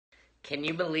Can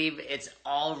you believe it's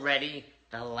already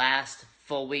the last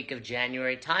full week of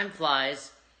January? Time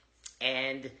flies,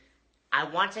 and I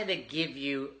wanted to give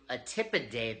you a tip a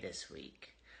day this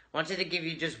week. I wanted to give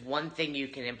you just one thing you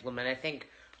can implement. I think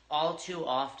all too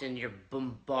often you're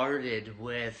bombarded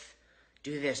with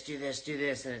do this, do this, do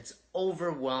this, and it's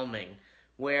overwhelming.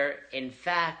 Where, in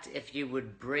fact, if you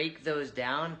would break those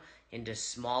down into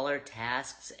smaller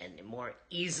tasks and more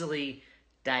easily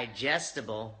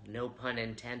digestible, no pun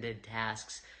intended,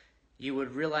 tasks, you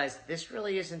would realize this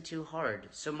really isn't too hard.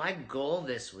 So my goal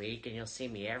this week, and you'll see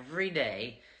me every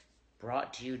day,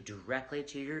 brought to you directly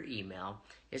to your email,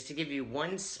 is to give you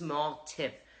one small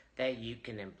tip that you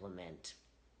can implement.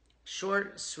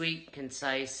 Short, sweet,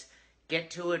 concise, get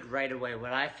to it right away.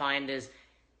 What I find is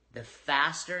the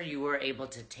faster you are able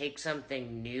to take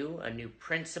something new, a new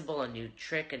principle, a new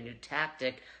trick, a new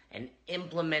tactic, and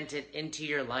implement it into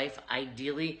your life,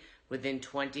 ideally within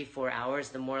 24 hours,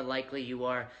 the more likely you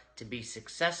are to be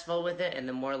successful with it and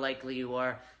the more likely you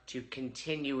are to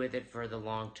continue with it for the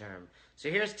long term. So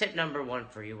here's tip number one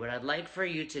for you. What I'd like for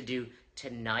you to do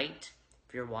tonight,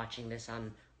 if you're watching this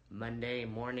on Monday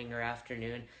morning or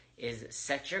afternoon, is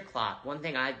set your clock. One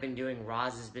thing I've been doing,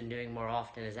 Roz has been doing more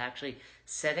often, is actually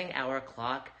setting our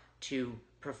clock to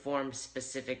perform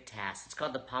specific tasks. It's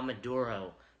called the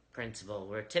Pomodoro principle,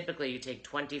 where typically you take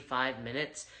 25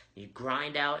 minutes, you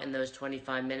grind out in those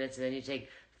 25 minutes, and then you take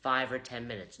 5 or 10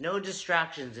 minutes. No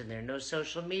distractions in there, no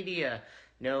social media,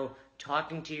 no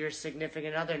talking to your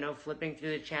significant other, no flipping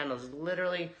through the channels.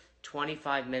 Literally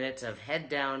 25 minutes of head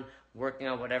down, working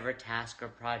on whatever task or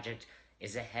project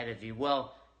is ahead of you.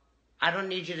 Well, I don't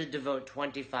need you to devote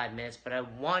 25 minutes, but I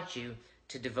want you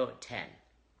to devote 10.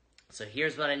 So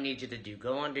here's what I need you to do.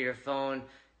 Go onto your phone,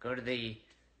 go to the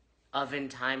oven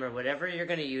timer, whatever you're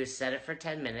going to use, set it for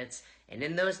 10 minutes. And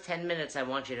in those 10 minutes, I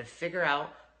want you to figure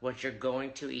out what you're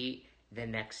going to eat the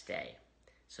next day.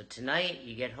 So tonight,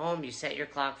 you get home, you set your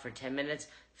clock for 10 minutes,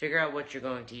 figure out what you're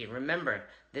going to eat. Remember,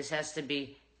 this has to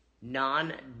be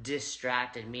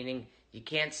non-distracted, meaning you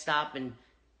can't stop and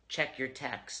check your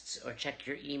texts or check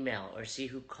your email or see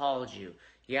who called you.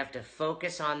 You have to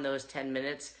focus on those 10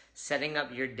 minutes, setting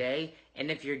up your day.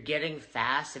 And if you're getting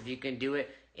fast, if you can do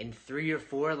it in 3 or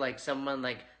 4 like someone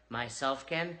like myself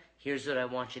can, here's what I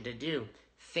want you to do.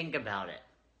 Think about it.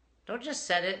 Don't just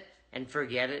set it and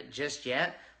forget it just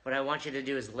yet. What I want you to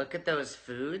do is look at those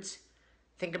foods.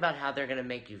 Think about how they're going to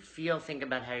make you feel. Think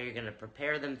about how you're going to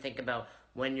prepare them. Think about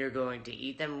when you're going to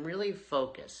eat them. Really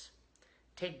focus.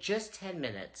 Take just 10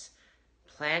 minutes,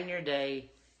 plan your day,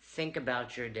 think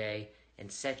about your day,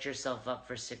 and set yourself up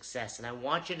for success. And I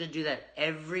want you to do that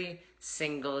every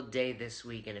single day this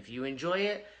week. And if you enjoy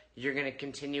it, you're going to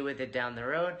continue with it down the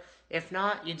road. If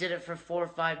not, you did it for 4 or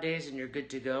 5 days and you're good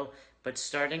to go. But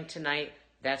starting tonight,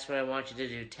 that's what I want you to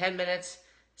do. 10 minutes,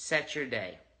 set your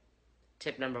day.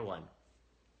 Tip number one.